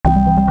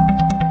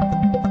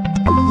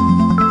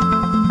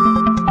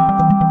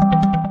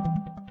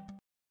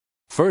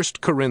1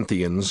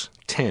 Corinthians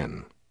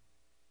 10.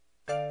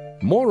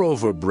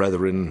 Moreover,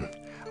 brethren,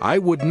 I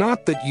would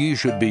not that ye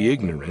should be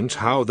ignorant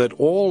how that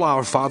all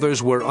our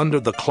fathers were under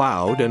the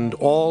cloud, and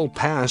all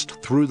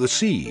passed through the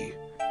sea,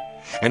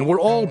 and were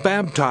all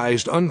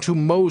baptized unto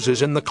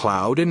Moses in the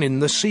cloud and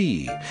in the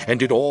sea, and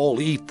did all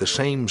eat the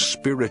same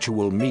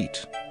spiritual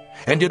meat,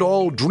 and did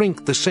all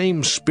drink the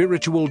same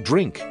spiritual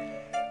drink,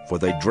 for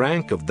they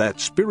drank of that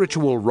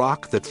spiritual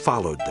rock that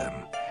followed them,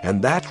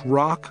 and that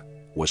rock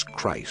was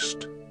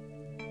Christ.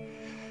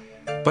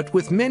 But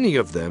with many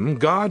of them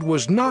God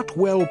was not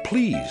well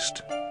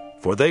pleased,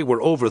 for they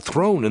were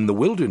overthrown in the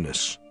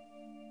wilderness.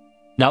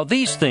 Now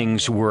these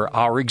things were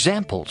our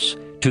examples,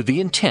 to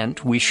the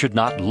intent we should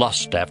not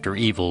lust after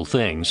evil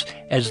things,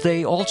 as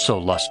they also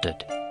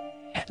lusted.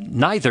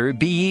 Neither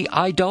be ye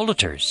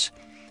idolaters,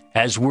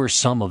 as were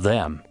some of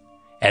them,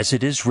 as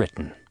it is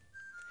written,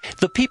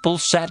 The people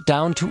sat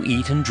down to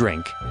eat and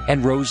drink,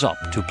 and rose up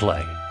to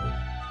play.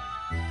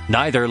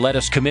 Neither let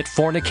us commit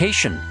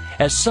fornication,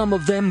 as some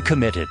of them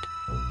committed,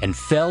 and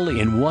fell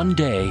in one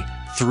day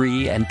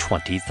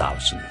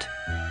 23,000.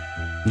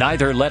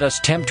 Neither let us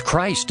tempt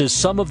Christ, as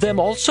some of them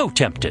also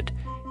tempted,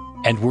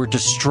 and were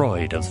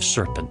destroyed of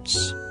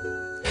serpents.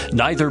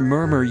 Neither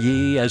murmur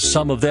ye, as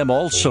some of them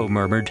also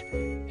murmured,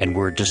 and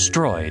were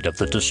destroyed of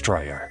the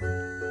destroyer.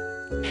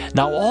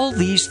 Now all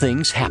these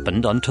things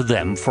happened unto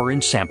them for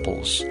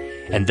ensamples,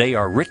 and they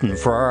are written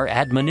for our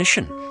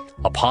admonition,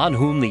 upon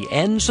whom the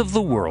ends of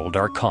the world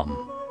are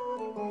come.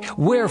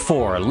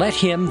 Wherefore let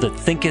him that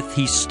thinketh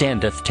he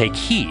standeth take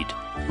heed,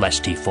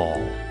 lest he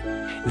fall.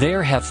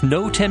 There hath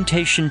no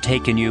temptation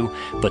taken you,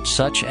 but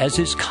such as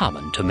is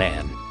common to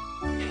man.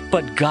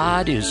 But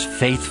God is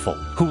faithful,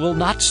 who will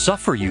not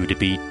suffer you to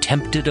be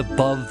tempted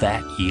above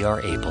that ye are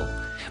able,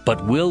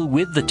 but will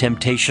with the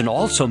temptation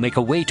also make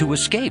a way to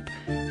escape,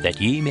 that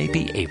ye may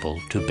be able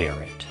to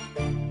bear it.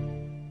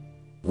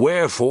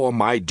 Wherefore,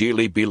 my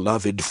dearly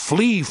beloved,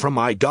 flee from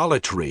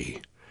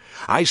idolatry.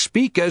 I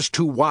speak as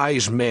to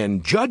wise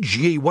men, judge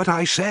ye what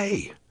I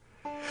say.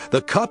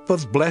 The cup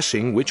of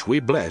blessing which we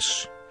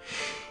bless,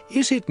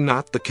 is it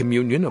not the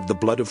communion of the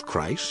blood of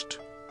Christ?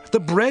 The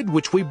bread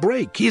which we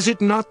break, is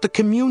it not the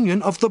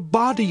communion of the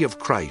body of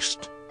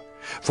Christ?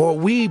 For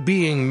we,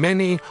 being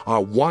many,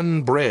 are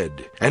one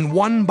bread and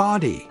one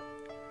body.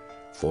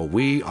 For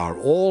we are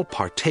all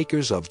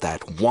partakers of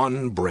that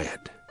one bread.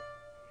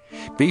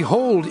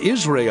 Behold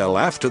Israel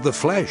after the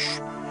flesh.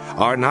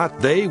 Are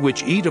not they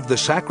which eat of the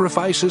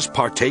sacrifices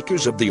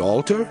partakers of the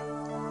altar?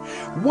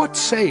 What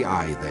say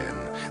I then?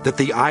 That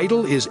the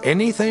idol is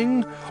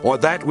anything, or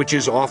that which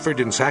is offered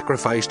in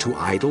sacrifice to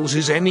idols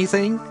is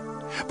anything?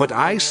 But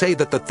I say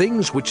that the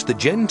things which the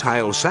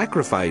Gentiles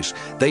sacrifice,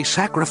 they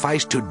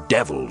sacrifice to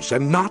devils,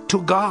 and not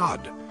to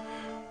God.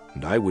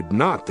 And I would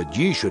not that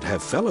ye should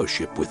have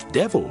fellowship with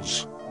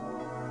devils.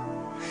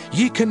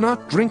 Ye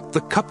cannot drink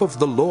the cup of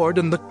the Lord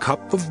and the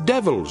cup of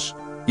devils.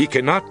 Ye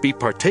cannot be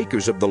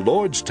partakers of the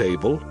Lord's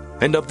table,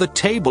 and of the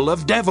table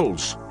of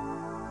devils.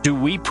 Do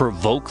we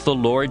provoke the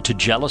Lord to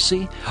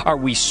jealousy? Are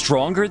we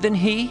stronger than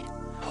he?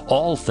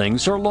 All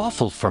things are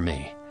lawful for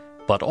me,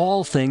 but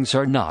all things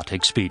are not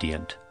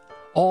expedient.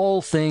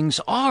 All things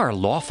are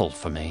lawful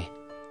for me,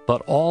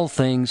 but all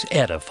things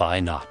edify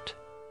not.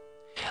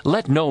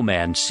 Let no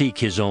man seek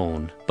his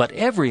own, but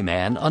every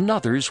man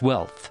another's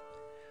wealth.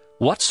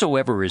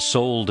 Whatsoever is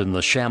sold in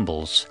the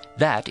shambles,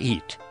 that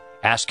eat,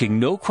 asking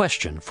no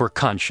question for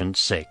conscience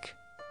sake.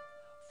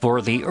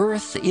 For the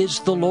earth is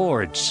the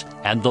Lord's,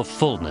 and the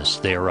fullness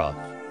thereof.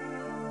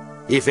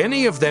 If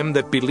any of them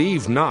that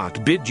believe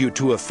not bid you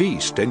to a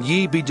feast, and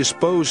ye be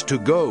disposed to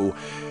go,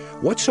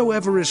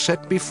 whatsoever is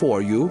set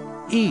before you,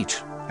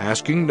 eat,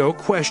 asking no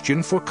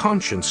question for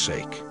conscience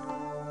sake.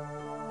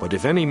 But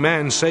if any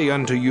man say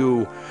unto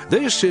you,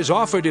 This is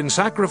offered in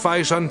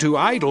sacrifice unto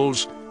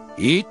idols,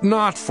 eat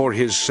not for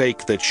his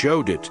sake that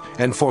showed it,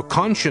 and for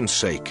conscience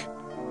sake.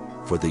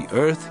 For the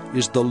earth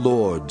is the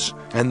Lord's,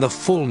 and the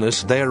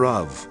fullness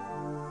thereof.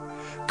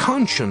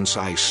 Conscience,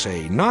 I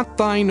say, not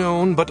thine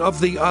own, but of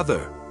the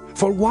other.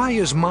 For why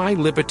is my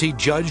liberty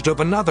judged of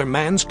another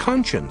man's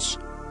conscience?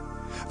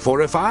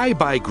 For if I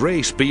by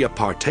grace be a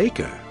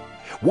partaker,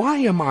 why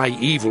am I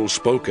evil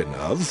spoken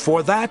of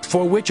for that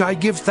for which I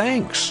give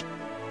thanks?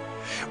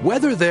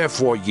 Whether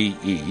therefore ye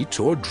eat,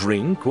 or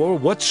drink, or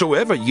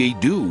whatsoever ye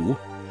do,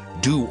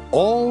 do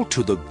all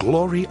to the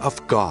glory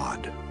of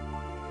God.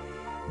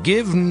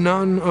 Give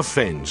none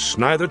offense,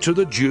 neither to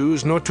the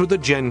Jews, nor to the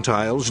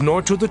Gentiles,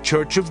 nor to the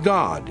church of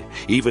God,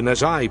 even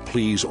as I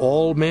please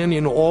all men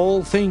in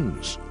all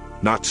things,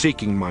 not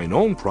seeking mine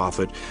own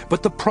profit,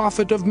 but the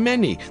profit of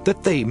many,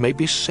 that they may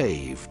be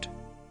saved.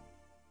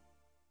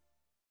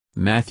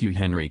 Matthew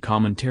Henry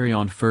Commentary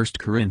on 1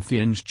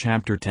 Corinthians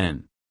chapter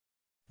 10.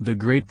 The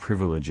great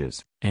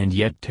privileges, and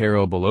yet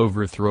terrible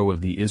overthrow of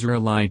the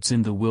Israelites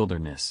in the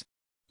wilderness.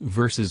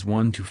 Verses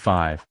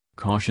 1-5.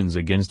 Cautions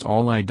against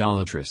all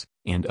idolatrous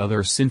and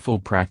other sinful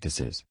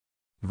practices.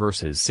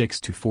 Verses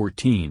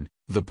 6-14,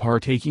 the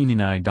partaking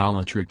in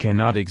idolatry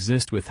cannot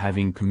exist with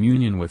having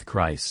communion with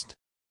Christ.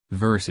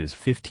 Verses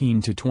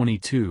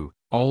 15-22,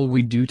 all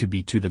we do to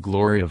be to the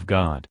glory of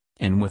God,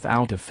 and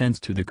without offense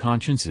to the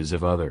consciences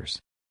of others.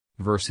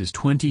 Verses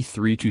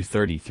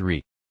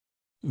 23-33.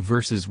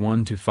 Verses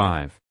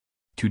 1-5.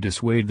 To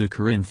dissuade the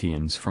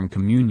Corinthians from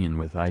communion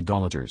with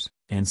idolaters,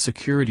 and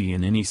security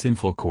in any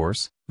sinful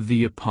course,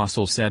 the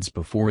apostle sets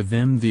before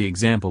them the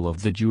example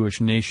of the Jewish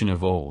nation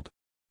of old.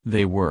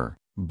 They were,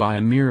 by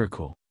a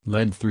miracle,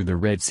 led through the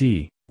Red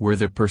Sea, where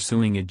the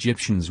pursuing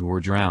Egyptians were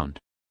drowned.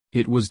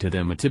 It was to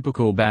them a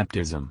typical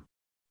baptism.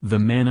 The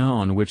manna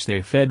on which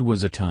they fed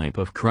was a type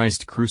of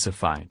Christ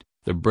crucified,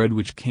 the bread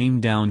which came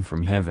down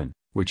from heaven,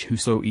 which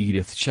whoso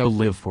eateth shall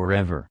live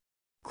forever.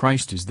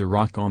 Christ is the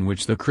rock on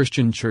which the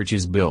Christian church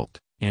is built,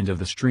 and of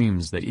the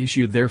streams that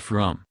issue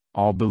therefrom,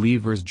 all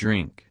believers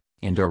drink,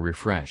 and are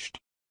refreshed.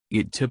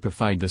 It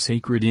typified the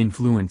sacred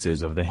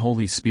influences of the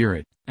Holy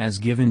Spirit, as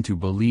given to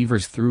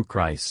believers through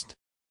Christ.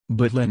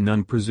 But let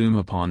none presume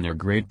upon their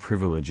great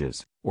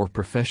privileges, or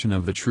profession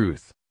of the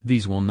truth.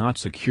 These will not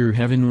secure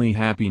heavenly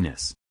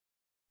happiness.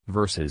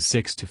 Verses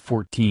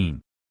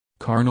 6-14.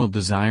 Carnal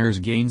desires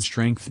gain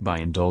strength by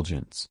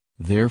indulgence,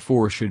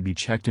 therefore should be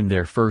checked in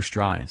their first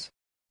rise.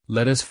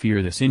 Let us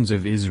fear the sins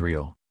of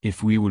Israel,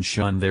 if we would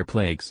shun their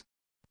plagues.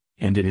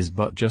 And it is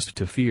but just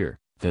to fear,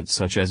 that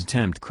such as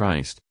tempt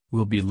Christ,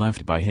 will be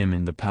left by him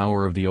in the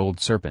power of the old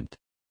serpent.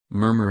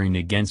 Murmuring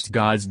against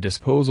God's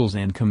disposals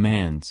and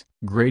commands,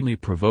 greatly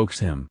provokes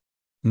him.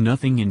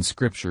 Nothing in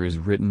Scripture is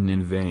written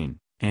in vain,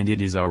 and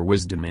it is our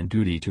wisdom and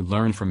duty to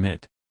learn from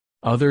it.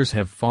 Others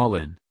have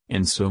fallen,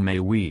 and so may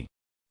we.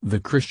 The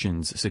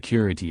Christian's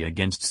security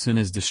against sin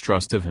is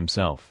distrust of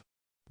himself.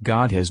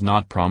 God has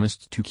not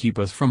promised to keep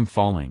us from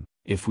falling,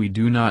 if we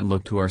do not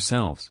look to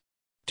ourselves.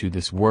 To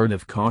this word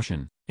of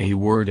caution, a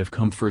word of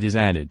comfort is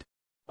added.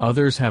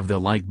 Others have the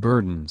like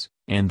burdens,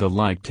 and the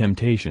like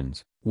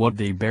temptations, what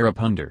they bear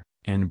up under,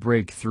 and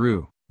break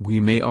through,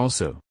 we may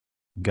also.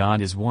 God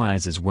is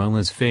wise as well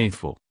as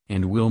faithful,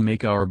 and will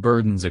make our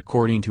burdens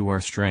according to our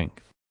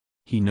strength.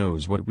 He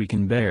knows what we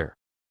can bear.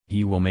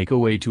 He will make a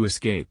way to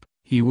escape,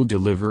 he will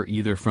deliver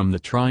either from the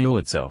trial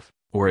itself,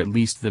 or at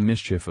least the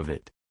mischief of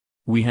it.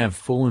 We have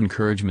full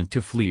encouragement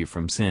to flee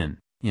from sin,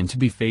 and to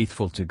be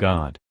faithful to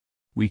God.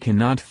 We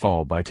cannot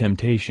fall by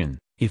temptation,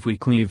 if we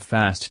cleave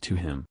fast to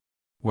him.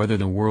 Whether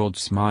the world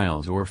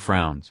smiles or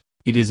frowns,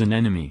 it is an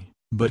enemy,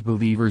 but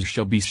believers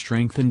shall be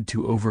strengthened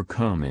to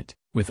overcome it,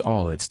 with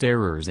all its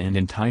terrors and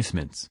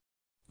enticements.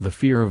 The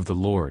fear of the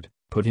Lord,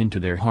 put into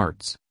their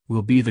hearts,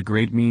 will be the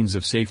great means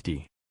of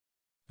safety.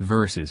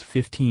 Verses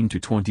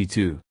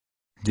 15-22.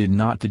 Did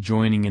not the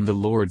joining in the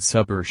Lord's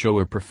Supper show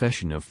a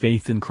profession of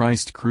faith in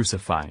Christ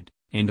crucified,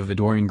 and of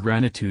adoring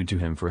gratitude to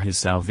him for his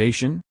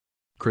salvation?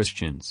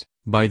 Christians,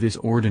 by this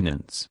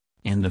ordinance,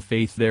 and the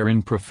faith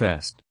therein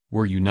professed,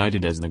 were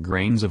united as the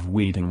grains of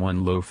wheat in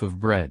one loaf of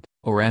bread,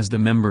 or as the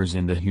members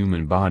in the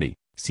human body,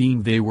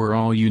 seeing they were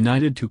all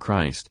united to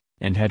Christ,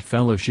 and had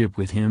fellowship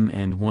with him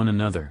and one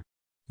another.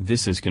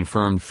 This is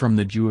confirmed from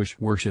the Jewish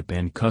worship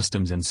and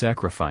customs and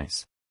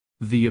sacrifice.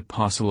 The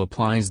apostle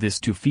applies this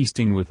to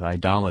feasting with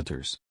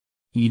idolaters.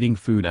 Eating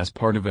food as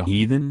part of a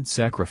heathen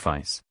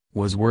sacrifice,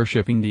 was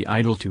worshipping the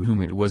idol to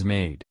whom it was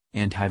made,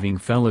 and having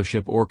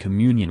fellowship or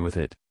communion with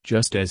it,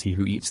 just as he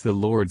who eats the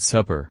Lord's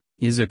Supper,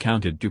 is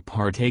accounted to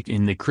partake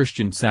in the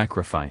Christian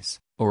sacrifice,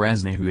 or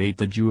as they who ate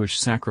the Jewish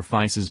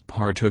sacrifices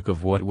partook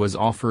of what was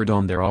offered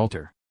on their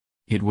altar.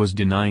 It was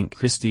denying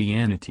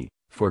Christianity,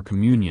 for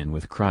communion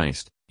with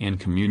Christ, and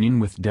communion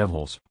with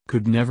devils,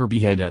 could never be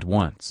had at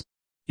once.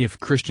 If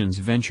Christians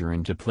venture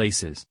into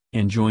places,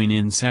 and join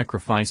in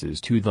sacrifices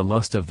to the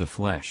lust of the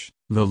flesh,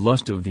 the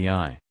lust of the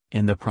eye,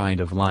 and the pride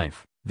of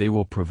life, they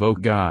will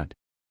provoke God.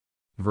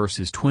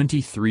 Verses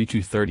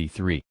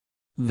 23-33.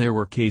 There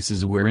were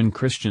cases wherein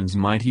Christians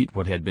might eat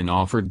what had been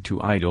offered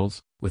to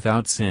idols,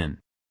 without sin.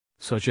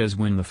 Such as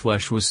when the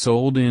flesh was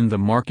sold in the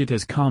market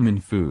as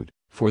common food,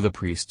 for the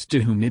priests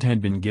to whom it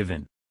had been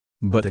given.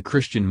 But a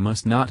Christian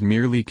must not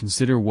merely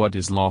consider what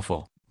is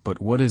lawful,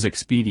 but what is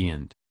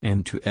expedient,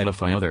 and to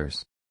edify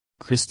others.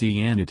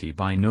 Christianity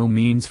by no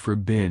means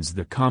forbids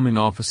the common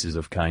offices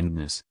of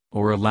kindness,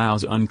 or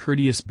allows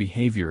uncourteous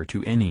behavior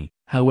to any,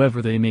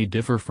 however they may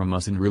differ from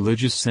us in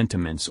religious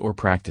sentiments or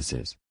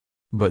practices.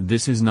 But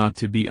this is not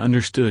to be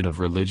understood of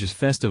religious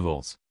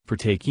festivals,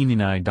 partaking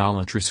in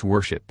idolatrous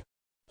worship.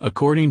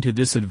 According to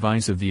this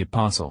advice of the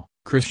apostle,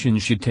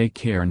 Christians should take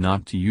care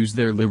not to use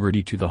their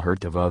liberty to the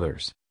hurt of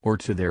others, or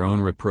to their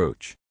own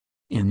reproach.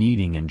 In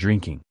eating and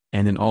drinking,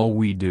 and in all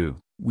we do,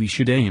 we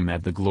should aim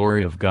at the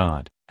glory of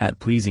God, at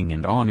pleasing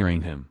and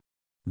honoring him.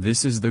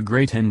 This is the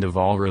great end of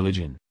all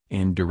religion,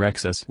 and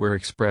directs us where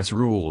express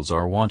rules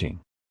are wanting.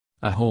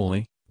 A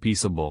holy,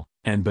 peaceable,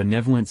 and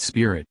benevolent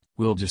spirit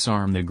will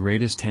disarm the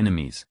greatest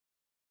enemies.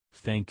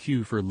 Thank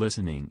you for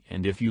listening,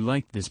 and if you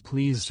liked this,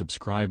 please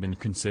subscribe and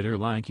consider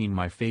liking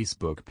my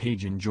Facebook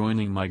page and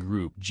joining my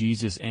group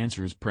Jesus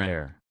Answers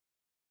Prayer.